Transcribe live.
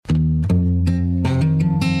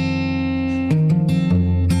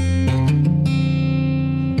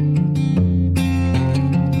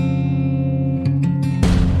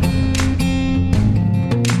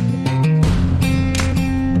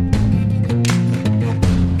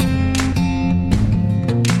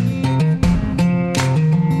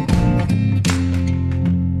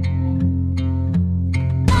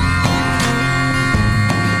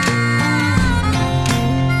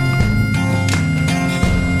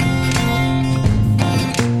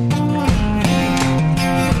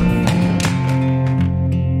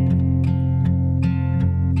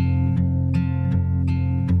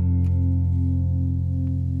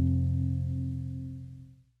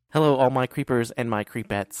all my creepers and my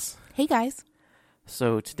creepettes. Hey, guys.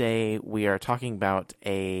 So today we are talking about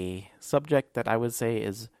a subject that I would say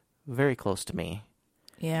is very close to me.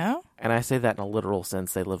 Yeah? And I say that in a literal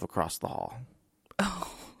sense. They live across the hall.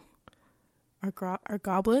 Oh. Are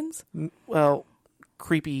goblins? Well,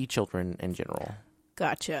 creepy children in general.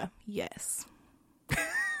 Gotcha. Yes.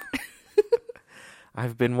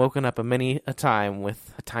 I've been woken up many a time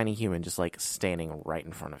with a tiny human just like standing right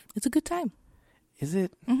in front of me. It's a good time. Is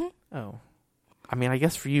it? Mm-hmm. Oh. I mean, I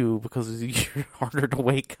guess for you, because you're harder to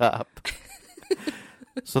wake up.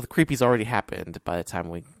 So the creepy's already happened by the time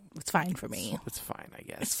we... It's fine for me. It's fine, I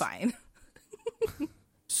guess. It's fine.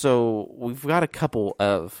 So we've got a couple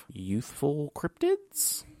of youthful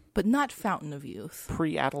cryptids. But not Fountain of Youth.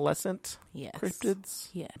 Pre-adolescent Yes. cryptids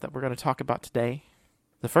Yeah. that we're going to talk about today.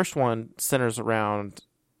 The first one centers around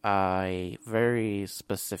a very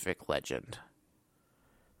specific legend.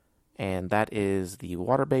 And that is the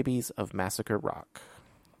water babies of Massacre Rock.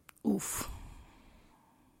 Oof.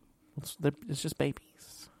 It's just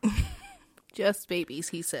babies. Just babies,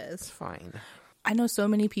 he It's says. fine. I know so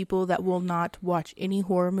many people that will not watch any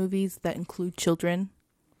horror movies that include children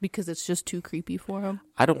because it's just too creepy for them.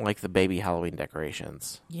 I don't like the baby Halloween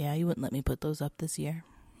decorations. Yeah, you wouldn't let me put those up this year.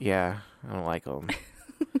 Yeah, I don't like them.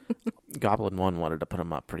 Goblin 1 wanted to put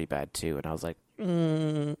them up pretty bad too, and I was like,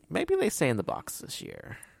 maybe they stay in the box this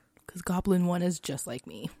year. Because Goblin 1 is just like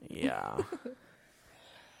me. Yeah.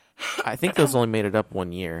 I think those only made it up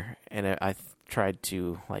 1 year, and I tried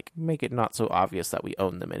to make it not so obvious that we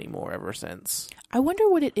own them anymore ever since. I wonder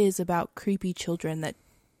what it is about creepy children that...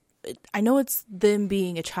 I know it's them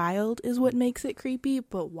being a child is what makes it creepy,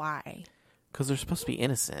 but why? Because they're supposed to be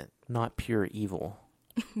innocent, not pure evil.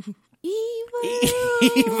 Evil!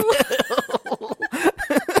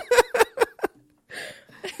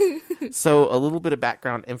 So, a little bit of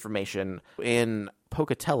background information. In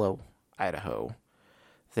Pocatello, Idaho,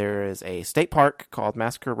 there is a state park called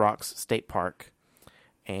Massacre Rocks State Park,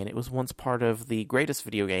 and it was once part of the greatest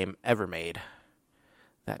video game ever made,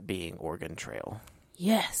 that being Oregon Trail.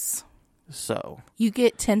 Yes. So, You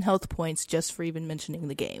get 10 health points just for even mentioning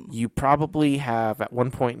the game. you probably have, at one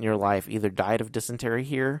point in your life, either died of dysentery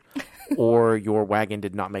here, or your wagon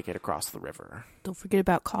did not make it across the river. Don't forget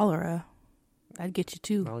about cholera. That'd get you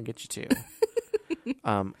too. I'll get you too.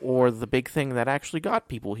 Or the big thing that actually got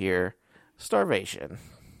people here, starvation.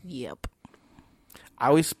 Yep. I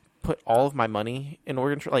always put all of my money in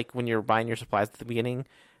Oregon Trail, when you're buying your supplies at the beginning,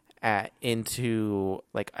 into,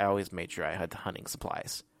 I always made sure I had the hunting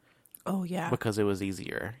supplies. Oh, yeah. Because it was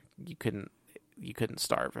easier. You couldn't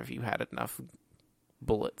starve if you had enough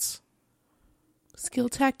bullets. Skill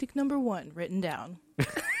tactic number 1, written down.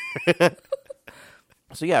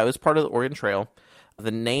 So yeah, it was part of the Oregon Trail.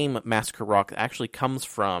 The name Massacre Rock actually comes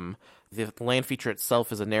from the land feature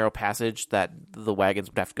itself is a narrow passage that the wagons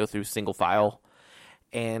would have to go through single file.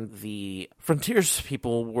 And the frontiers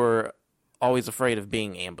people were always afraid of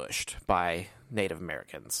being ambushed by Native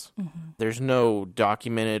Americans. Mm-hmm. There's no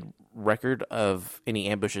documented record of any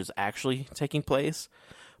ambushes actually taking place,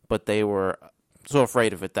 but they were so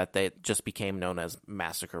afraid of it that they just became known as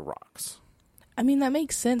Massacre Rocks. I mean, that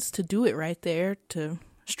makes sense to do it right there, to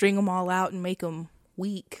string them all out and make them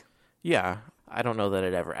weak. Yeah, I don't know that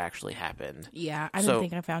it ever actually happened. Yeah, I don't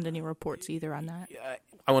think I found any reports either on that.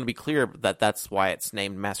 I want to be clear that that's why it's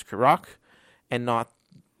named Massacre Rock and not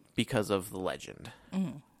because of the legend.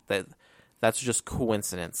 Mm. That's just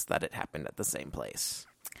coincidence that it happened at the same place.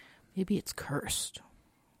 Maybe it's cursed.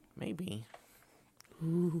 Maybe.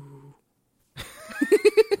 Ooh.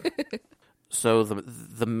 So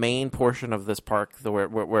the main portion of this park,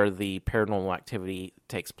 where the paranormal activity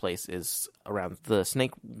takes place, is around the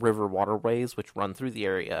Snake River waterways, which run through the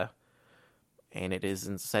area, and it is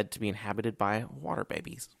said to be inhabited by water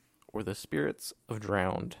babies, or the spirits of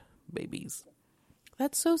drowned babies.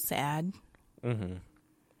 That's so sad. Mm-hmm.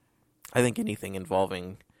 I think anything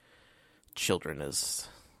involving children is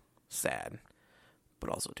sad, but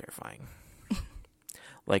also terrifying.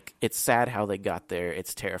 It's sad how they got there.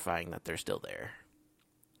 It's terrifying that they're still there.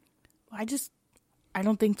 I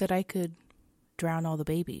don't think that I could drown all the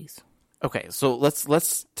babies. Okay, so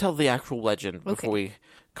let's tell the actual legend before we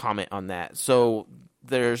comment on that. So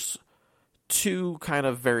there's two kind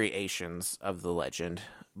of variations of the legend,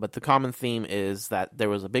 but the common theme is that there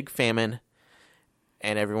was a big famine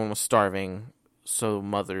and everyone was starving, so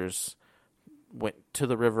mothers went to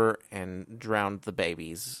the river and drowned the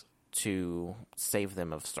babies to save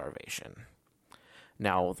them of starvation.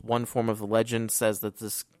 Now, one form of the legend says that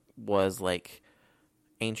this was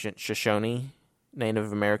ancient Shoshone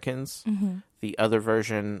Native Americans. Mm-hmm. The other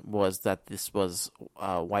version was that this was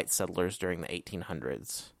white settlers during the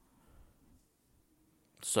 1800s.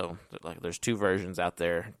 So like there's two versions out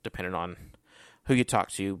there depending on who you talk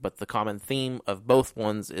to, but the common theme of both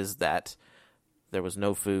ones is that there was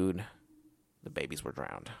no food, the babies were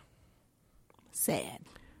drowned. Sad.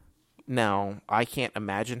 Now, I can't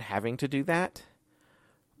imagine having to do that,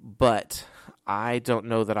 but I don't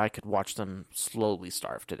know that I could watch them slowly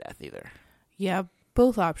starve to death either. Yeah,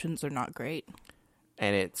 both options are not great.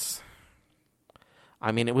 And it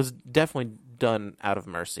was definitely done out of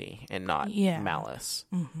mercy and not malice.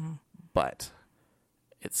 Mm-hmm. But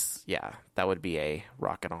that would be a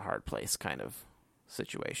rock and a hard place kind of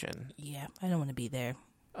situation. Yeah, I don't want to be there.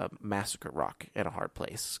 A massacre rock and a hard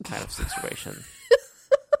place kind of situation.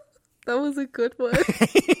 That was a good one.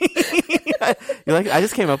 I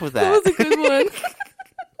just came up with that. That was a good one.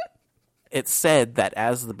 It said that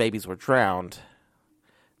as the babies were drowned,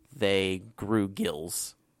 they grew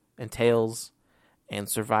gills and tails and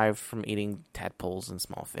survived from eating tadpoles and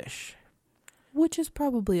small fish. Which is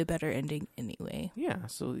probably a better ending anyway. Yeah,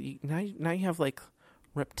 so now you have like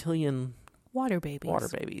reptilian water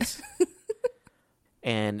babies.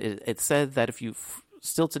 And it said that if you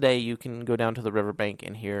still today you can go down to the riverbank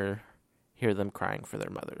and hear them crying for their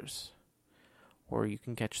mothers, or you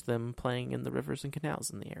can catch them playing in the rivers and canals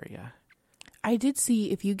in the area. I did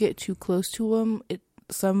see if you get too close to them,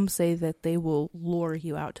 some say that they will lure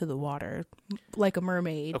you out to the water like a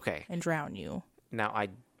mermaid, and drown you. Now, I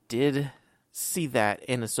did see that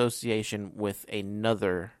in association with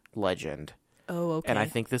another legend. Oh, okay. And I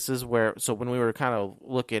think this is where, so when we were kind of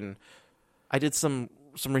looking, I did some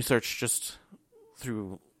research just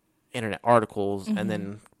through internet articles, and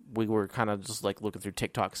then we were kind of just like looking through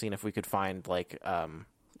TikTok, seeing if we could find like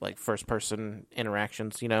first person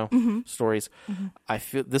interactions, stories. Mm-hmm. I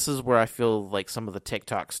feel this is where I feel like some of the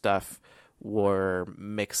TikTok stuff were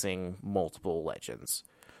mixing multiple legends.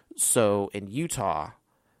 So in Utah,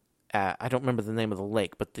 I don't remember the name of the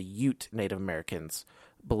lake, but the Ute Native Americans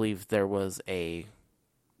believed this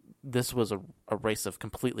was a race of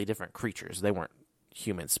completely different creatures. They weren't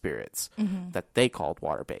human spirits that they called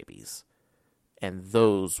water babies, and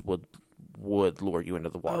those would lure you into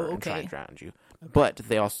the water and try and drown you. Okay. But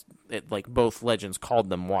they also, both legends called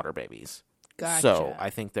them water babies. Gotcha. So I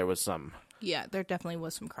think there was some. Yeah, there definitely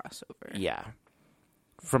was some crossover. Yeah,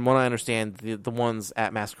 from what I understand, the ones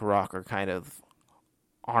at Massacre Rock are kind of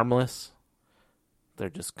harmless. They're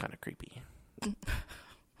just kind of creepy.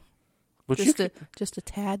 Just a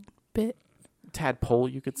tad bit. Tadpole,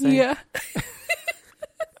 you could say. Yeah.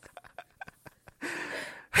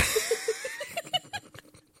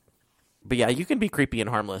 But yeah, you can be creepy and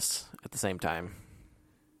harmless at the same time.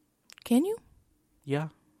 Can you? Yeah.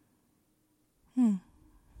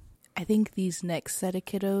 I think these next set of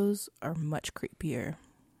kiddos are much creepier.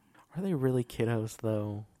 Are they really kiddos,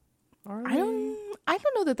 though? I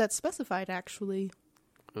don't know that that's specified, actually.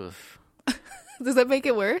 Oof. Does that make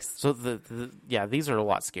it worse? So these are a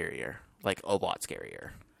lot scarier. Like a lot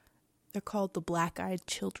scarier. They're called the Black-Eyed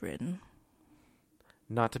Children.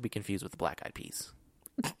 Not to be confused with the Black-Eyed Peas.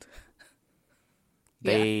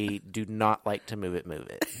 They do not like to move it.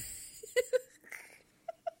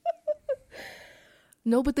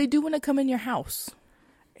 No, but they do want to come in your house.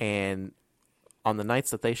 And on the nights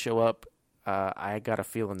that they show up, I got a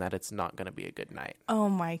feeling that it's not going to be a good night. Oh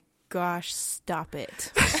my gosh, stop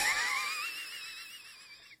it.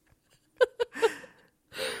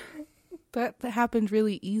 That happened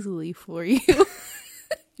really easily for you.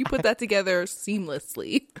 You put that together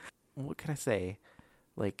seamlessly. What can I say?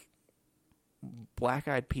 Like,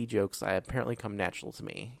 Black-Eyed Pea jokes apparently come natural to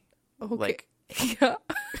me. Okay. Like, yeah.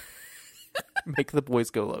 Make the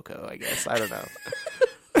boys go loco, I guess. I don't know.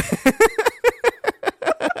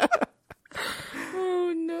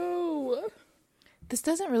 Oh, no. This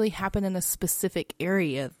doesn't really happen in a specific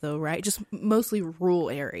area, though, right? Just mostly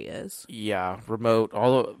rural areas. Yeah, remote.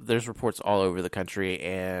 There's reports all over the country,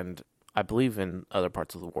 and I believe in other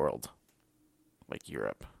parts of the world, like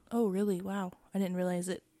Europe. Oh, really? Wow. I didn't realize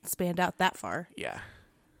it spanned out that far. Yeah.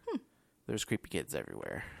 There's creepy kids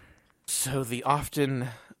everywhere. So the often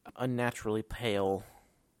unnaturally pale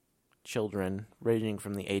children, ranging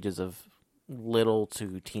from the ages of little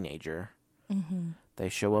to teenager, they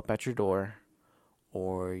show up at your door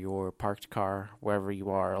or your parked car, wherever you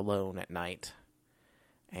are alone at night,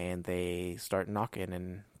 and they start knocking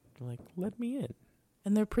and like, let me in.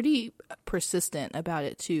 And they're pretty persistent about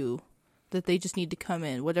it, too, that they just need to come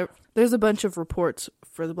in. Whatever. There's a bunch of reports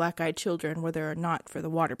for the Black-Eyed Children where there are not for the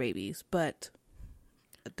water babies, but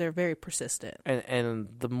they're very persistent. And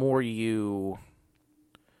the more you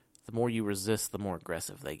resist, the more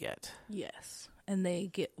aggressive they get. Yes. And they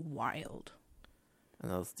get wild. And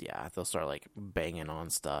they'll start like banging on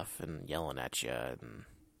stuff and yelling at you. And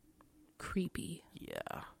creepy.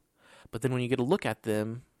 Yeah. But then when you get a look at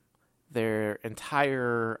them, their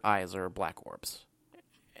entire eyes are black orbs.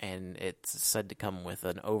 And it's said to come with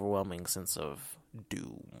an overwhelming sense of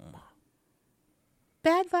doom.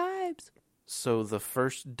 Bad vibes. So the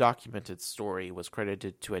first documented story was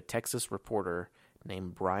credited to a Texas reporter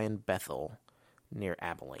named Brian Bethel near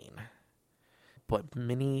Abilene. But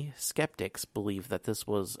many skeptics believe that this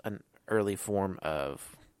was an early form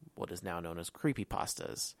of what is now known as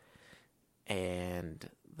creepypastas, and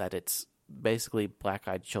that it's basically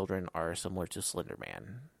black-eyed children are similar to Slender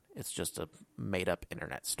Man. It's just a made-up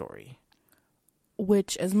internet story.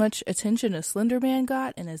 Which, as much attention as Slender Man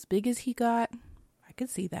got and as big as he got, I could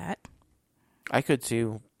see that. I could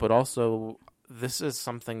too, but also this is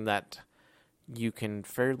something that you can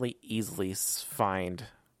fairly easily find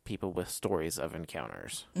people with stories of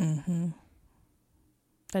encounters. Mm-hmm.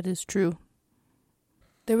 That is true.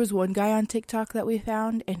 There was one guy on TikTok that we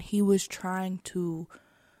found, and he was trying to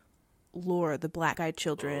lure the black-eyed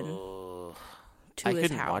children to his house. I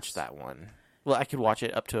couldn't watch that one. Well, I could watch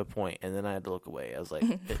it up to a point, and then I had to look away. I was like,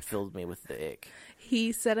 it filled me with the ick.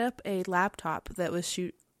 He set up a laptop that was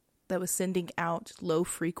sending out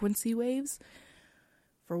low-frequency waves.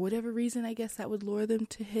 For whatever reason, I guess that would lure them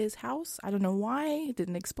to his house. I don't know why. It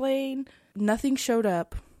didn't explain. Nothing showed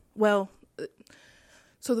up. Well,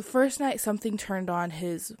 so the first night something turned on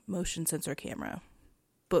his motion sensor camera,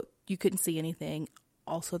 but you couldn't see anything.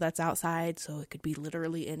 Also, that's outside, so it could be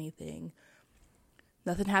literally anything.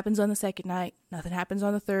 Nothing happens on the second night. Nothing happens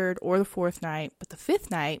on the third or the fourth night. But the fifth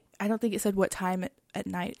night, I don't think it said what time at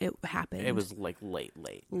night it happened. It was like late.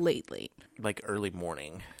 Late. Like early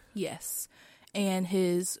morning. Yes. And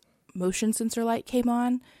his motion sensor light came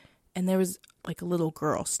on, and there was like a little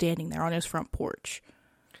girl standing there on his front porch.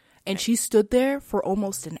 And she stood there for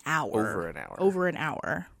almost an hour. Over an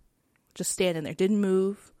hour. Just standing there. Didn't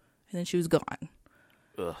move. And then she was gone.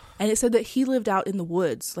 Ugh. And it said that he lived out in the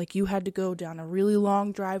woods. Like, you had to go down a really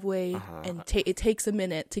long driveway, and it takes a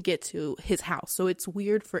minute to get to his house. So it's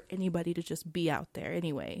weird for anybody to just be out there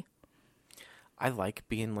anyway. I like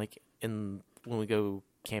being like when we go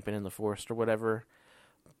camping in the forest or whatever,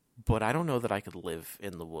 but I don't know that I could live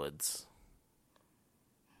in the woods.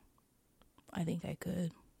 I think I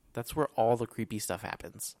could. That's where all the creepy stuff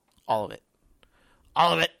happens. All of it.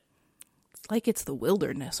 All of it. It's like it's the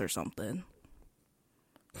wilderness or something.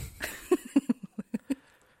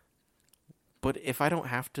 But if I don't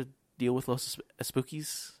have to deal with those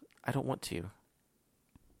spookies, I don't want to.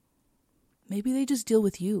 Maybe they just deal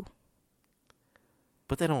with you.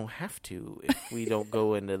 But they don't have to if we don't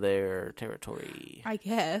go into their territory. I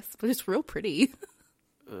guess, but it's real pretty.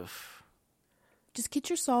 Ugh. Just get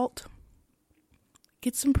your salt.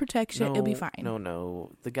 Get some protection. It'll be fine.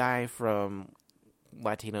 No. The guy from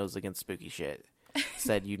Latinos Against Spooky Shit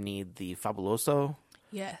said you need the Fabuloso.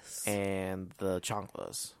 Yes. And the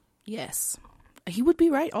chanclas. Yes. He would be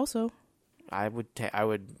right also. I would.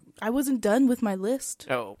 I wasn't done with my list.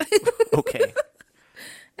 Oh, okay.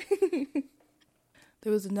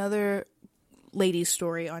 There was another lady's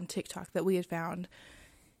story on TikTok that we had found,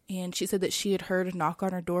 and she said that she had heard a knock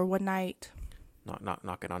on her door one night.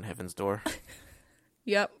 Knocking on heaven's door.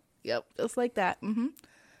 Yep, just like that. Mm-hmm.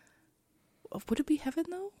 Would it be heaven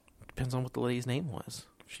though? Depends on what the lady's name was.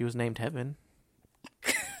 She was named Heaven.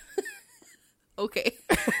 Okay.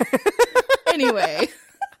 Anyway,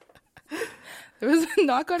 there was a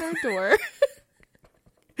knock on her door.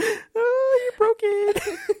 Oh, you broke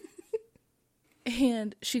it.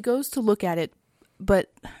 And she goes to look at it,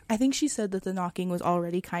 but I think she said that the knocking was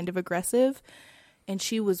already kind of aggressive, and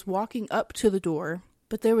she was walking up to the door,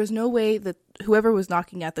 but there was no way that whoever was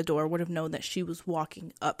knocking at the door would have known that she was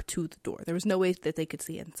walking up to the door. There was no way that they could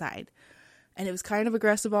see inside. And it was kind of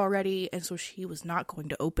aggressive already, and so she was not going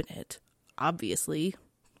to open it, obviously.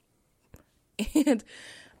 And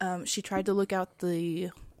she tried to look out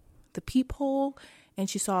the peephole, and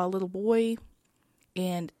she saw a little boy,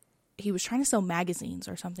 and he was trying to sell magazines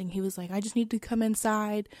or something. He was like, I just need to come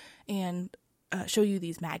inside and show you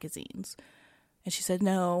these magazines. And she said,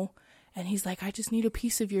 no. And he's like, I just need a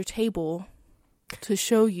piece of your table to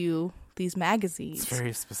show you these magazines. It's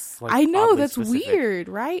very specific. I know, that's weird,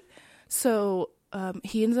 right? So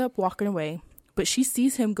he ends up walking away, but she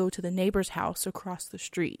sees him go to the neighbor's house across the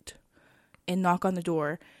street and knock on the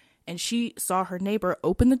door. And she saw her neighbor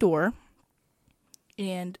open the door,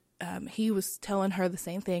 and he was telling her the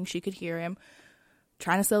same thing. She could hear him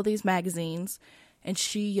trying to sell these magazines, and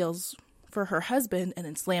she yells for her husband and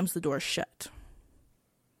then slams the door shut.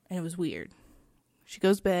 And it was weird. She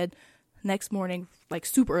goes to bed. Next morning, like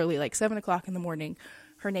super early, like 7 o'clock in the morning,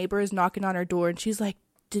 her neighbor is knocking on her door, and she's like,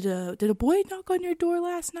 did a boy knock on your door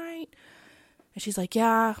last night? And she's like,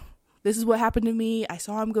 yeah, this is what happened to me. I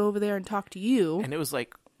saw him go over there and talk to you. And it was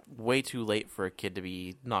like way too late for a kid to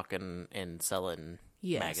be knocking and selling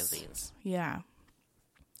magazines. Yeah.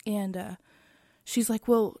 And she's like,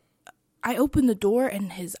 well, I opened the door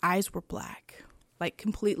and his eyes were black, like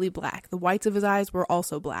completely black. The whites of his eyes were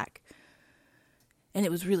also black. And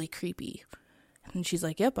it was really creepy. And she's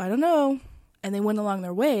like, yep, I don't know. And they went along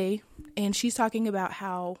their way. And she's talking about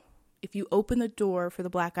how if you open the door for the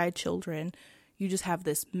black-eyed children, you just have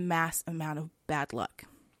this mass amount of bad luck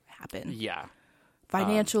happen. Yeah.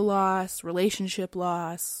 Financial loss, relationship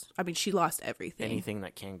loss. I mean, she lost everything. Anything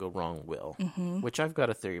that can go wrong will. Mm-hmm. Which I've got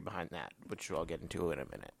a theory behind that, which I'll get into in a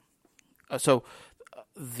minute.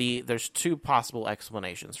 There's two possible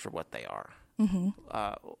explanations for what they are. Mm-hmm.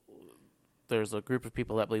 There's a group of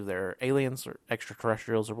people that believe they're aliens or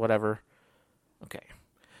extraterrestrials or whatever. Okay.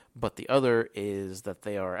 But the other is that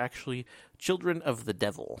they are actually children of the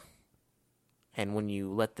devil. And when you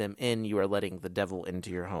let them in, you are letting the devil into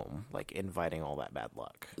your home, like inviting all that bad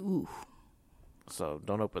luck. Ooh. So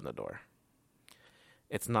don't open the door.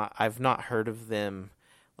 I've not heard of them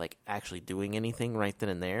like actually doing anything right then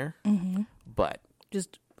and there. Mm-hmm. But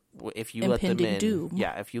just if you let them in, doom.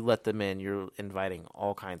 Yeah, if you let them in, you're inviting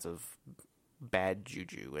all kinds of bad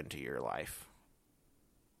juju into your life.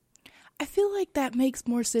 I feel like that makes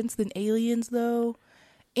more sense than aliens, though.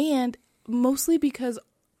 And mostly because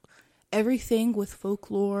everything with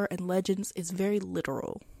folklore and legends is very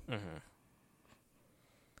literal. Mm-hmm.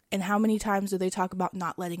 And how many times do they talk about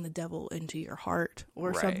not letting the devil into your heart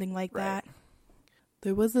or something like that?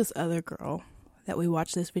 There was this other girl that we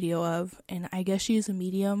watched this video of, and I guess she's a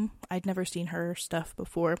medium. I'd never seen her stuff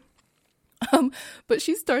before. But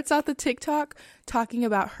she starts out the TikTok talking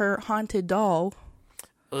about her haunted doll.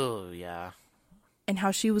 Oh, yeah. And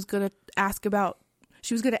how she was going to ask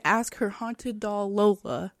her haunted doll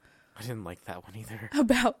Lola. I didn't like that one either.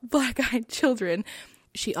 About black-eyed children.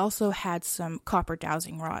 She also had some copper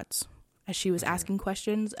dowsing rods as she was asking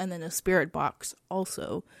questions, and then a spirit box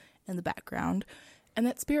also in the background. And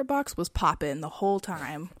that spirit box was popping the whole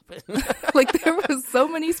time. Like, there was so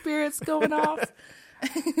many spirits going off.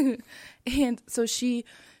 And so she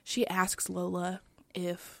asks Lola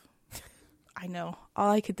if, I know, all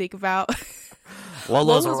I could think about.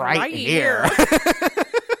 Lola's right here.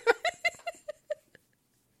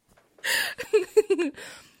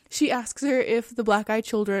 She asks her if the black-eyed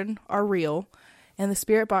children are real, and the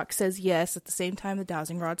spirit box says yes. At the same time, the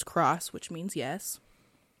dowsing rods cross, which means yes.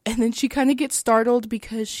 And then she kind of gets startled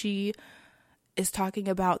because she is talking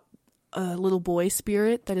about a little boy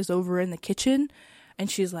spirit that is over in the kitchen,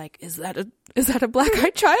 and she's like, "Is that a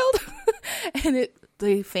black-eyed child?" And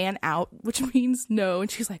they fan out, which means no.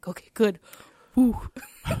 And she's like, "Okay, good." Woo.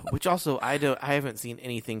 Which also, I haven't seen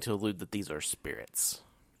anything to allude that these are spirits.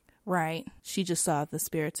 Right. She just saw the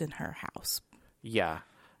spirits in her house. Yeah.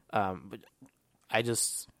 But I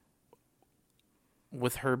just,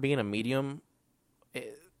 with her being a medium,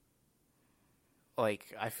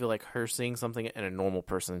 I feel like her seeing something and a normal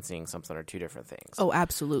person seeing something are two different things. Oh,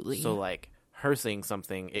 absolutely. So, like, her seeing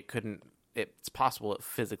something, it's possible it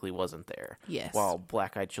physically wasn't there. Yes. While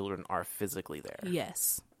black-eyed children are physically there.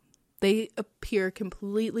 Yes. They appear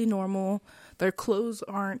completely normal. Their clothes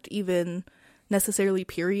aren't even necessarily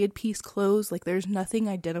period piece clothes. Like, there's nothing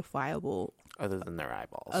identifiable other than their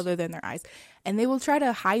eyeballs, other than their eyes, and they will try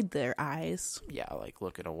to hide their eyes. Yeah, like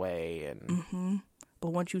looking away, and mm-hmm. But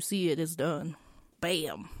once you see it, it's done.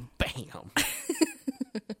 Bam.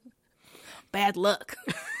 Bad luck.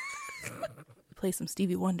 Play some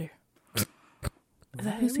Stevie Wonder. Is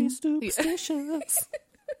that who sings? Superstitions.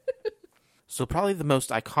 So probably the most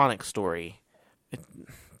iconic story.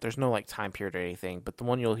 There's no like time period or anything, but the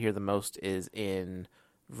one you'll hear the most is in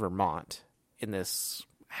Vermont, in this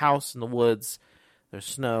house in the woods. There's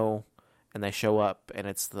snow, and they show up, and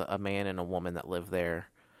it's a man and a woman that live there.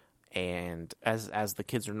 And as the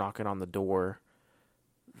kids are knocking on the door,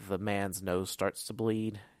 the man's nose starts to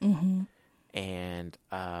bleed. Mm-hmm. And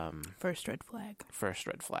first red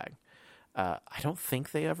flag. I don't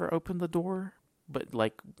think they ever opened the door, but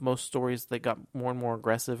like most stories, they got more and more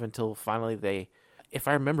aggressive until finally if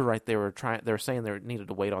I remember right, they were saying they needed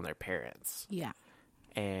to wait on their parents. Yeah.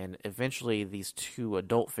 And eventually these two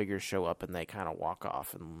adult figures show up and they kind of walk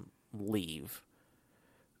off and leave.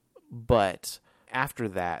 But after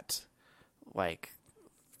that, like,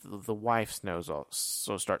 the wife's nose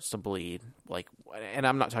also starts to bleed. Like, and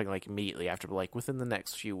I'm not talking like immediately after, but like within the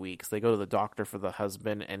next few weeks, they go to the doctor for the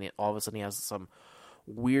husband, and all of a sudden he has some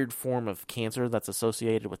weird form of cancer that's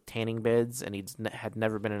associated with tanning beds, and had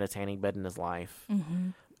never been in a tanning bed in his life. Mm-hmm.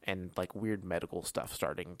 and like weird medical stuff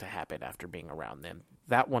starting to happen after being around them.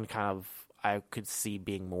 That one kind of I could see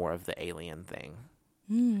being more of the alien thing.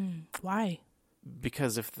 Why?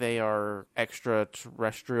 Because if they are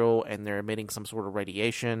extraterrestrial and they're emitting some sort of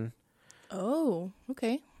radiation. Oh,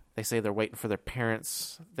 okay. They say they're waiting for their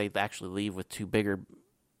parents. They actually leave with two bigger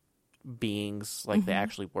beings. Like they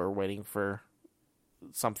actually were waiting for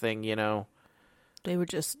something, you know. They were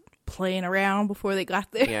just playing around before they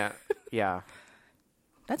got there. Yeah, yeah.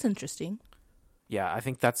 That's interesting. Yeah, I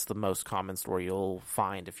think that's the most common story you'll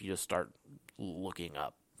find if you just start looking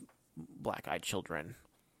up black-eyed children.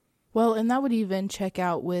 Well, and that would even check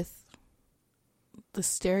out with the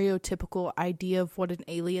stereotypical idea of what an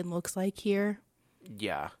alien looks like here.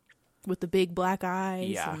 Yeah. With the big black eyes.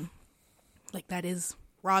 Yeah. And, like, that is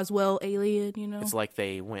Roswell alien, you know? It's like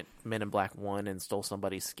they went Men in Black 1 and stole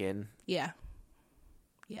somebody's skin. Yeah.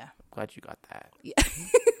 Yeah. Glad you got that. Yeah.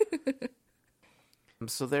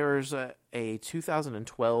 So there's a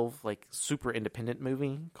 2012 like super independent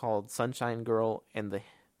movie called Sunshine Girl and the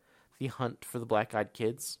Hunt for the Black-Eyed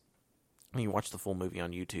Kids. You can watch the full movie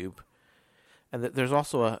on YouTube. And there's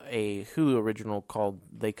also a Hulu original called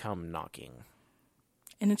They Come Knocking.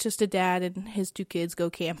 And it's just a dad and his two kids go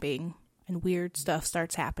camping, and weird stuff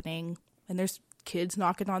starts happening. And there's kids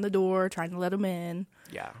knocking on the door, trying to let them in.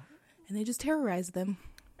 Yeah. And they just terrorize them.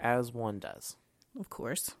 As one does. Of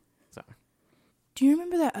course. So. Do you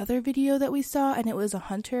remember that other video that we saw? And it was a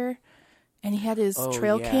hunter, and he had his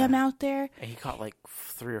trail cam out there. And he caught like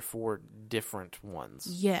 3 or 4 different ones.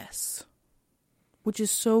 Yes. Which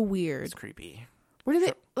is so weird. It's creepy. Where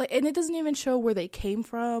did they, and it doesn't even show where they came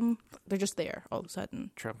from. They're just there all of a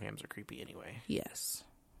sudden. Trail cams are creepy anyway. Yes.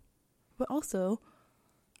 But also,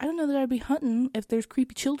 I don't know that I'd be hunting if there's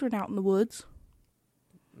creepy children out in the woods.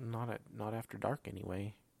 Not after dark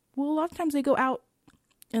anyway. Well, a lot of times they go out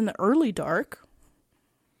in the early dark.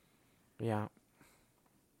 Yeah.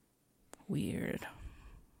 Weird.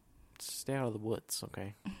 Stay out of the woods,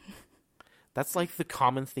 okay? That's like the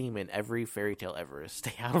common theme in every fairy tale ever is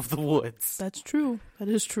stay out of the woods. That's true. That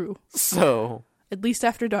is true. So. At least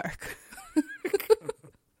after dark.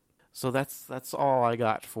 So that's all I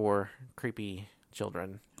got for creepy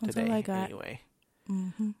children today. That's all I got. Anyway.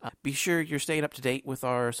 Be sure you're staying up to date with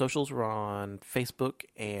our socials. We're on Facebook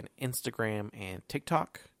and Instagram and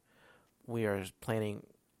TikTok. We are planning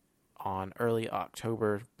on early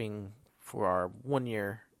October being for our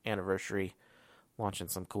 1-year anniversary, launching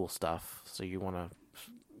some cool stuff. So you want to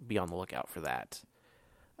be on the lookout for that.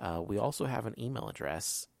 We also have an email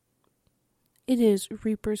address. It is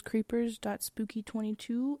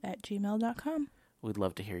reaperscreepers.spooky22@gmail.com. We'd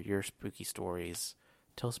love to hear your spooky stories.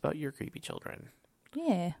 Tell us about your creepy children.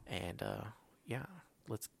 Yeah. And, yeah,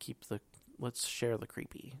 let's share the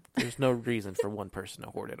creepy. There's no reason for one person to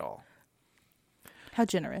hoard it all. How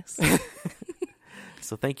generous.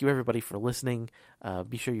 So thank you, everybody, for listening.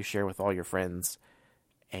 Be sure you share with all your friends,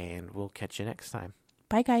 and we'll catch you next time.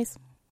 Bye, guys.